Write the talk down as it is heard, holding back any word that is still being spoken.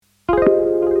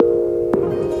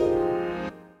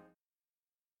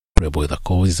Rebel the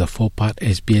Cause is a 4-part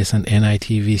SBS and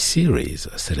NITV series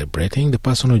celebrating the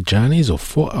personal journeys of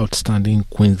 4 outstanding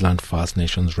Queensland First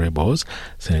Nations rebels,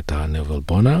 Senator Neville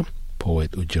Bonner, poet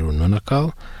Ujeru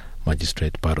Nunakal,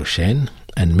 Magistrate Baroshen,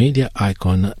 and media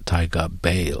icon Tiga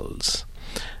Bayles.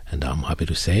 And I'm happy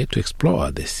to say, to explore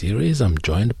this series, I'm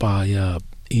joined by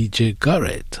EJ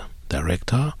Garrett,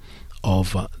 director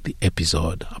of the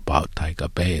episode about Tiga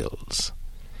Bayles.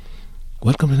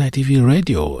 Welcome to NITV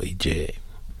Radio, EJ.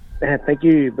 Thank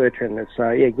you, Bertrand.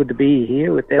 It's good to be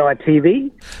here with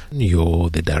NITV. You're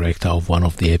the director of one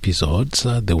of the episodes,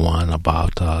 the one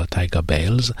about Tiga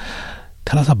Bayles.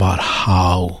 Tell us about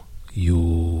how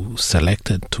you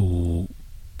selected to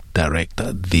direct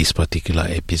this particular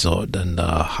episode, and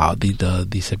how did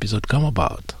this episode come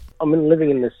about? I'm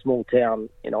living in this small town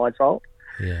in Eidsvold.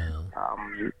 Yeah.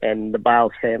 And the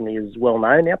Bayles family is well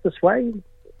known out this way.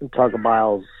 Tiga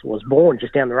Bayles was born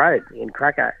just down the road in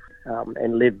Cracker.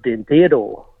 And lived in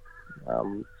Theodore.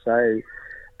 So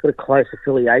got a close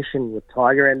affiliation with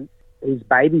Tiger, and his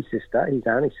baby sister, his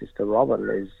only sister, Robin,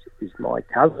 is my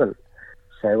cousin.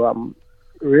 So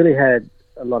really had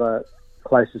a lot of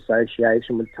close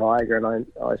association with Tiger, and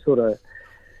I sort of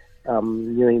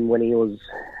knew him when he was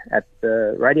at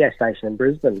the radio station in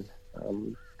Brisbane,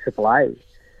 Triple A.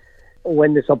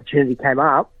 When this opportunity came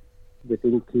up with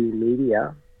NQ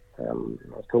Media, I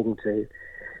was talking to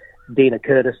Dina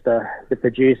Curtis, the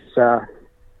producer,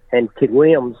 and Kid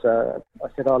Williams. I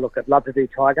said, look, I'd love to do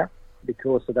Tiger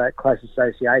because of that close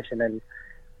association and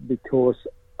because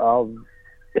of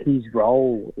his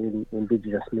role in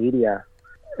Indigenous media.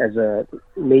 As a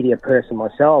media person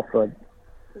myself,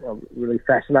 I'm really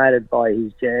fascinated by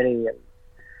his journey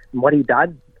and what he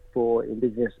did for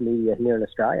Indigenous media here in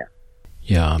Australia.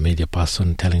 Yeah, a media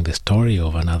person telling the story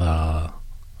of another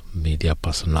media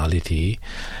personality,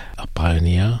 a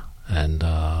pioneer, and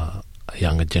a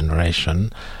younger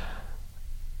generation.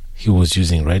 He was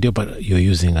using radio, but you're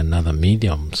using another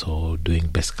medium, so doing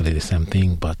basically the same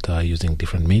thing, but using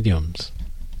different mediums.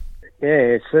 Yeah,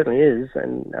 it certainly is.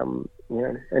 And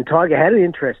and Tiger had an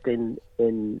interest in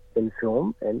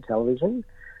film and television,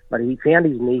 but he found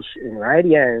his niche in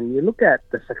radio. And you look at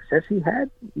the success he had,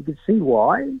 you can see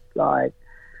why. Like,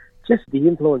 just the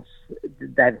influence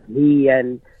that he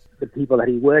and the people that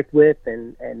he worked with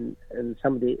and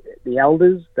some of the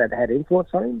elders that had influence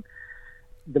on him.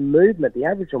 The movement, the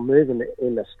Aboriginal movement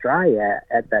in Australia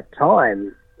at that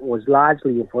time was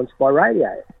largely influenced by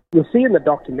radio. You'll see in the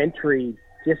documentary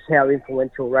just how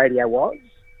influential radio was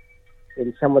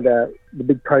in some of the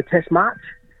big protest march.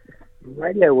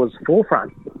 Radio was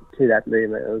forefront to that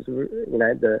movement. It was,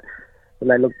 when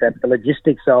they looked at the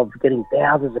logistics of getting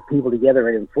thousands of people together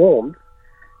and informed,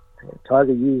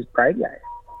 Tiger used radio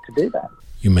to do that.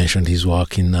 You mentioned his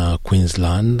work in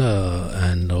Queensland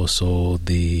and also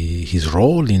his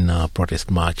role in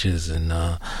protest marches and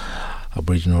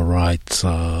Aboriginal rights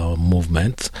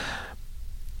movements.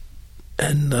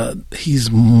 And he's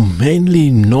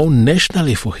mainly known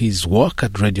nationally for his work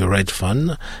at Radio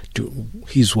Redfern,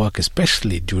 his work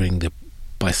especially during the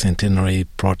bicentenary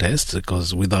protests,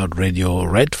 because without Radio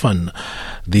Redfern,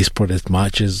 these protest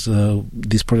marches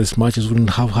wouldn't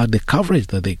have had the coverage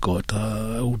that they got.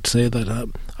 I would say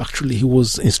that actually he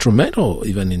was instrumental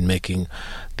even in making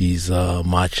these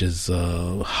marches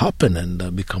happen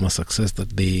and become a success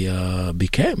that they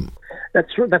became.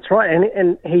 That's right,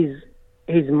 and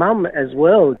his mum as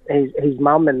well. His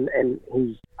mum and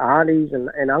his aunties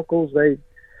and uncles, they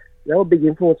were a big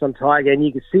influence on Tiger, and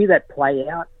you can see that play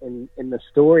out in the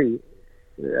story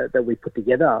that we put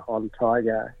together on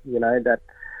Tiger. That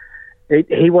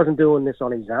he wasn't doing this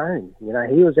on his own.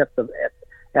 He was at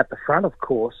the front, of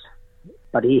course,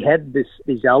 but he had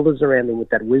these elders around him with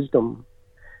that wisdom,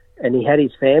 and he had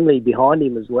his family behind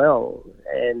him as well.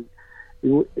 And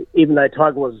even though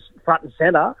Tiger was front and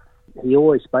center, he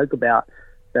always spoke about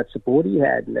that support he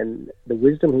had and the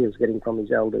wisdom he was getting from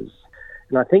his elders.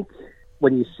 And I think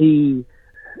when you see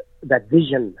that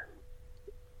vision,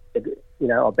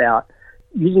 about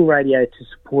using radio to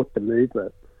support the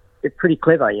movement, it's pretty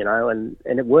clever, and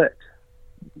it worked.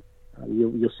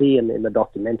 You'll see in the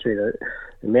documentary the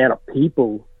amount of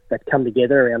people that come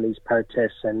together around these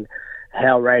protests and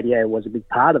how radio was a big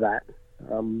part of that.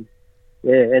 And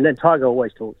then Tiger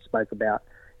always spoke about,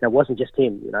 it wasn't just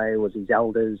him, it was his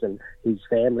elders and his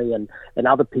family and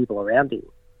other people around him.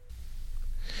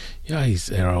 Yeah, his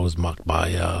era was marked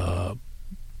by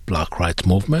black rights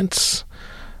movements,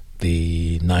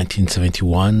 the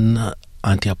 1971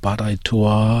 anti-apartheid tour.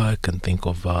 I can think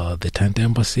of the Tent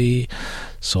Embassy.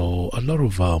 So a lot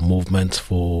of movements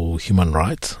for human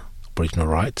rights, Aboriginal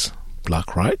rights,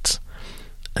 black rights.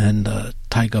 And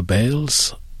Tiga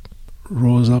Bayles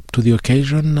rose up to the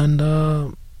occasion and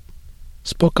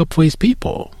spoke up for his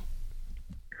people.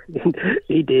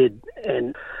 He did,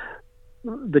 and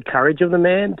the courage of the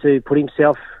man to put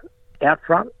himself out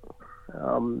front.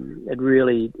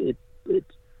 It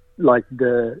like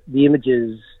the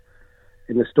images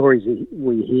and the stories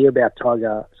we hear about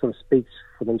Tiger sort of speaks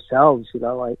for themselves. You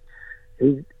know, like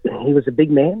he was a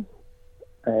big man,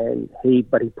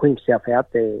 but he put himself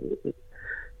out there,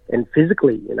 and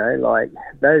physically, you know, like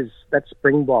that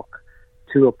Springbok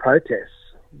tour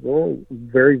protests were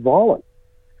very violent,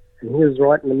 and he was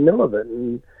right in the middle of it,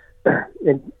 and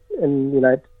you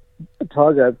know,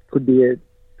 Tiger could be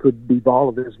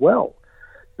violent as well.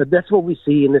 But that's what we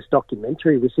see in this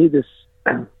documentary. We see this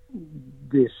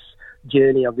this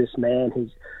journey of this man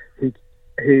who's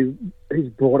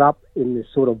brought up in this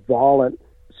sort of violent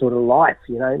sort of life,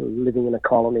 you know, living in a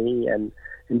colony and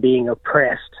being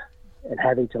oppressed and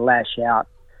having to lash out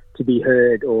to be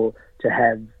heard or to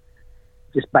have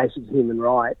just basic human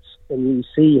rights. And you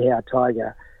see how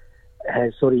Tiger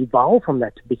has sort of evolved from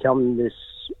that to become this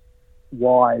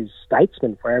wise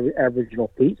statesman for Aboriginal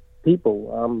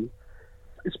people.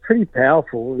 It's pretty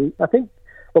powerful. And I think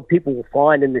what people will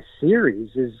find in this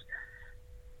series is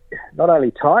not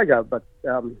only Tiger, but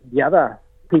the other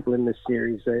people in this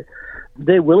series,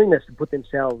 their willingness to put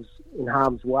themselves in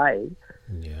harm's way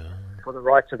for the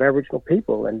rights of Aboriginal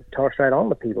people and Torres Strait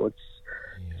Islander people.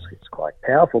 It's quite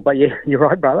powerful. But yeah, you're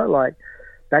right, brother. Like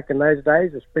back in those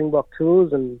days, the Springbok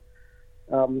tours and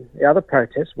the other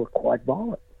protests were quite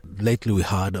violent. Lately, we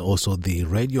had also the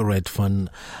Radio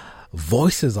Redfern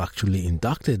voices actually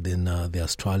inducted in the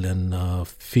Australian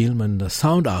film and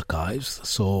sound archives.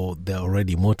 So they're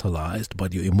already immortalized,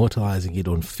 but you're immortalizing it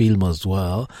on film as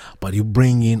well. But you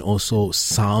bring in also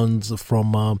sounds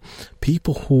from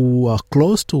people who are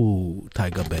close to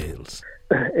Tiga Bayles.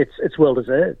 It's well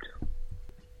deserved.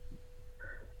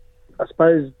 I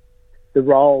suppose the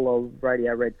role of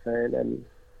Radio Redfern and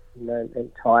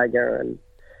Tiger, and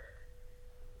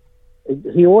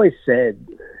he always said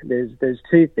there's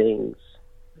two things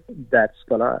that's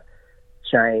going to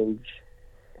change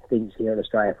things here in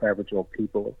Australia for Aboriginal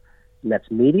people, and that's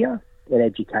media and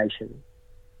education.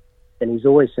 And he's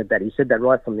always said that. He said that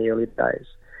right from the early days.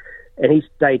 And he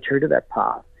stayed true to that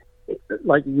path.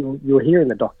 Like you'll hear in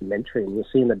the documentary, and you'll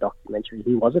see in the documentary,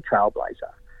 he was a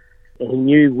trailblazer. And he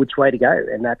knew which way to go.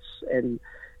 And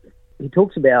he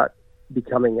talks about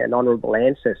becoming an honourable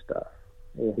ancestor.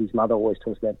 His mother always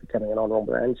talks about becoming an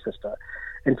honourable ancestor.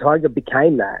 And Tiger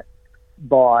became that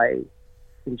by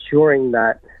ensuring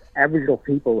that Aboriginal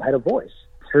people had a voice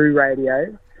through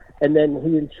radio. And then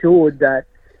he ensured that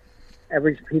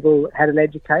Aboriginal people had an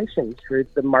education through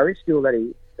the Murri school that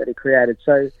he created.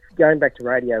 So going back to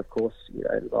radio, of course, you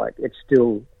know, like it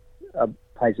still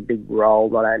plays a big role,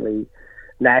 not only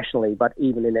nationally, but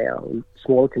even in our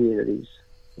smaller communities.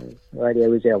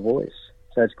 Radio is our voice.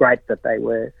 So it's great that they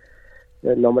were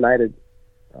nominated,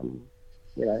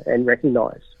 you know, and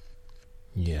recognised.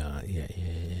 Yeah.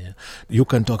 You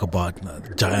can talk about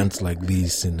giants like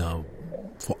this, you know,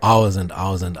 for hours and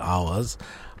hours and hours,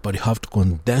 but you have to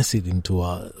condense it into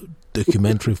a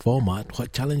documentary format.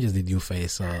 What challenges did you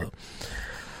face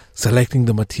selecting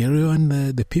the material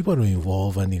and the people to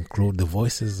involve and include the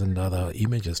voices and other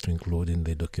images to include in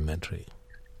the documentary?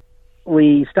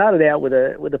 We started out with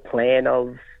a plan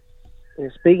of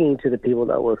speaking to the people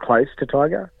that were close to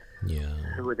Tiger,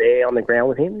 who were there on the ground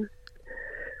with him.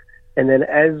 And then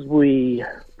as we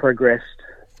progressed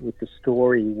with the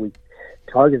story,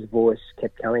 Tiger's voice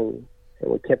kept coming,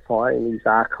 and we kept finding these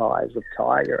archives of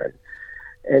Tiger.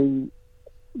 And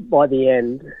by the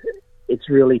end, it's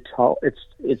really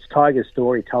it's Tiger's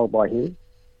story told by him.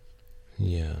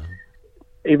 Yeah.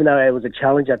 Even though it was a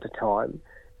challenge at the time,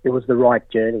 it was the right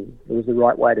journey. It was the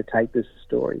right way to take this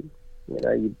story. You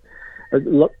know,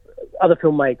 other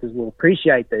filmmakers will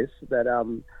appreciate this, that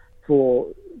for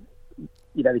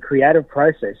the creative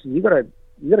process, you got to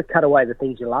cut away the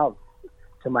things you love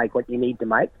to make what you need to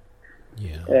make.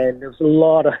 Yeah. And there's a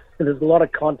lot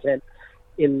of content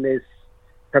in this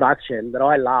production that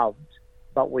I loved,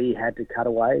 but we had to cut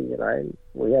away. You know,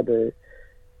 we had to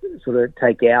sort of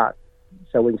take out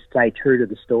so we can stay true to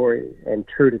the story and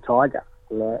true to Tiger.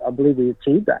 I believe we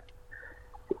achieved that.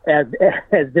 As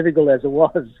difficult as it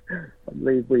was, I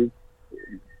believe we've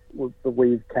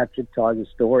captured Tiger's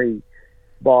story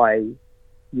by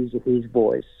using his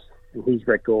voice and his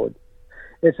record.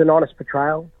 It's an honest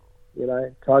portrayal. You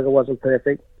know, Tiger wasn't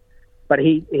perfect, but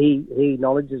he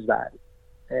acknowledges that,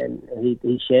 and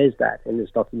he shares that in this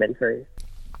documentary.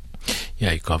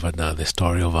 Yeah, you covered the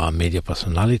story of a media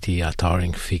personality, a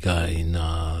towering figure in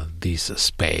this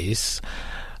space.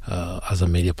 as a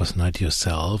media personality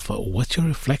yourself, what's your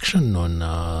reflection on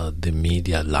the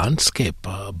media landscape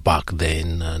back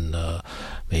then and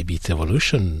maybe its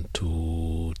evolution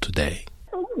to today?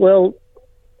 Well,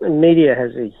 media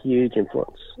has a huge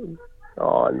influence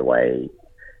on the way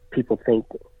people think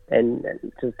and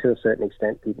to a certain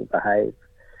extent people behave.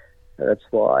 That's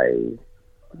why,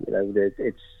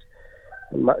 it's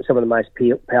some of the most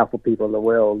powerful people in the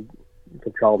world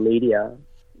control media,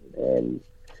 and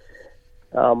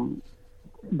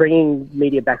bringing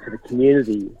media back to the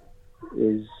community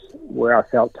is where I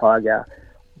felt Tiger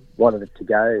wanted it to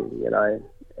go,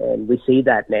 and we see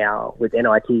that now with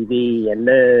NITV and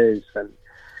NERS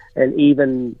and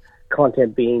even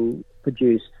content being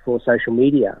produced for social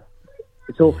media.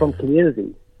 It's all from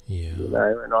community,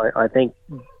 and I think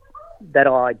that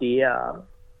idea,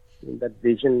 that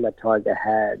vision that Tiger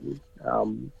had,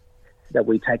 that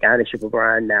we take ownership of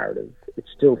our own narrative, it's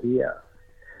still here.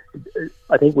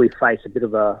 I think we face a bit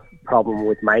of a problem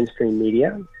with mainstream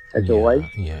media, as always.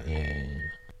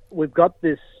 We've got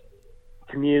this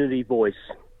community voice,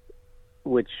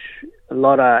 which a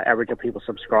lot of Aboriginal people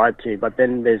subscribe to, but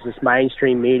then there's this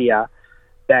mainstream media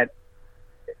that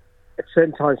at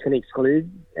certain times can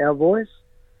exclude our voice.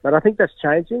 But I think that's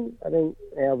changing. I think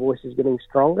our voice is getting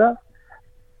stronger.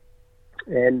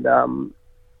 And,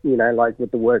 like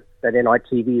with the work that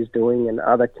NITV is doing and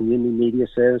other community media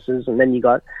services. And then you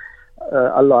got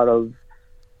a lot of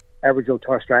Aboriginal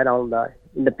Torres Strait Islander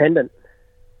independent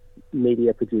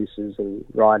media producers and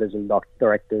writers and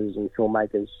directors and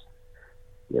filmmakers.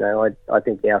 I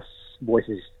think our voice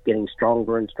is getting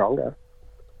stronger and stronger.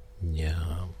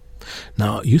 Yeah.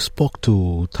 Now, you spoke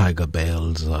to Tiga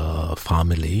Bayles'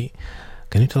 family.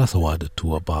 Can you tell us a word or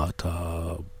two about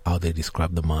how they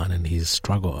describe the man and his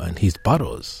struggle and his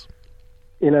battles?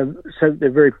 So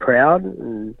they're very proud,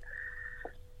 and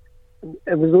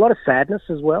it was a lot of sadness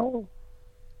as well.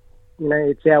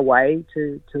 It's our way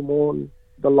to mourn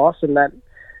the loss, and that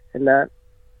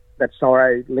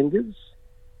sorrow lingers.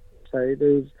 So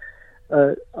there's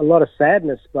a lot of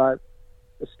sadness, but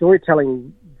the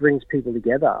storytelling brings people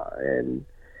together, and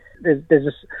there's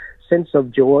a sense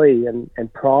of joy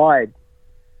and pride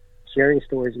sharing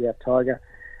stories about Tiger.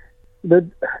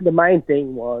 The main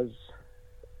thing was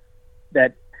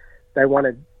that they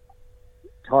wanted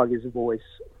Tiger's voice,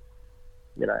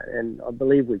 and I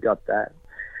believe we got that.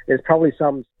 There's probably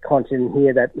some content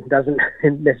here that doesn't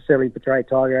necessarily portray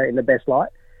Tiger in the best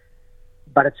light,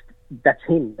 but that's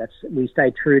him. We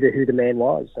stay true to who the man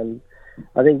was, and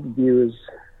I think viewers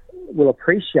will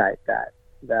appreciate that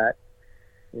here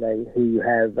you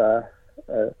have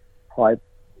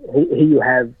here you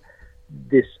have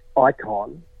this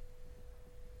icon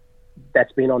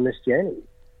that's been on this journey,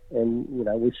 and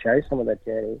we show some of that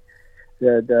journey,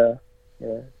 the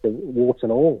warts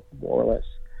and all, more or less.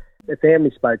 The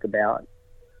family spoke about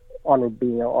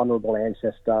being an honourable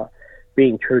ancestor,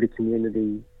 being true to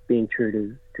community, being true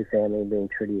to family, and being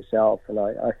true to yourself, and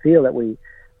I feel that we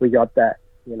got that.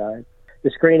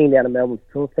 The screening down at Melbourne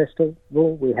Film Festival,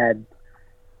 we had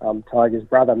Tiger's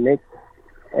brother Nick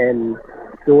and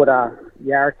daughter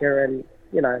Yarika, and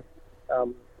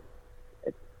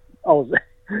I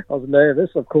was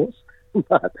nervous, of course,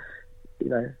 but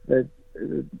they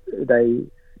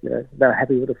were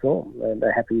happy with the film, and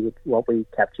they're happy with what we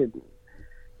captured, and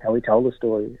how we told the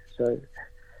story. So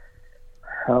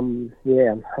I'm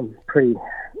pretty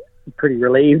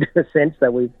relieved in a sense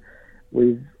that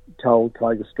we've told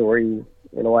Tiger's story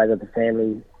in a way that the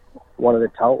family wanted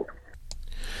it told.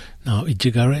 Now,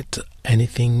 EJ Garrett,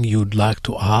 anything you'd like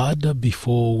to add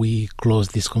before we close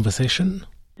this conversation?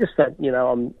 Just that,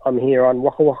 I'm here on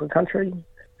Waka Waka country,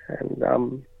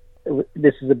 and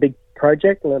this is a big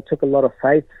project, and it took a lot of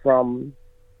faith from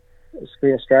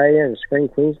Screen Australia and Screen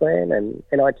Queensland and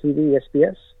NITV,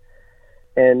 SBS,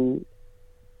 and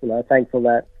thankful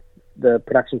that the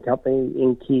production company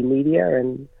In Key Media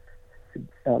and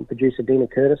producer Dina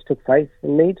Curtis took faith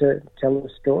in me to tell the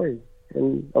story,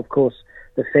 and of course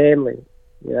the family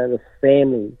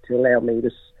to allow me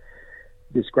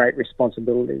this great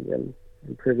responsibility and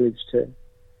privilege to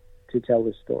tell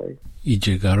this story.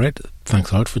 EJ Garrett,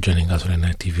 thanks a lot for joining us on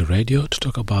NITV Radio to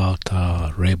talk about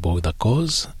Rebel with a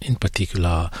Cause, in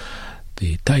particular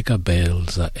the Tiga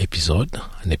Bayles episode,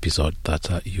 an episode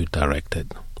that you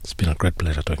directed. It's been a great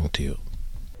pleasure talking to you.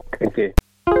 Thank you.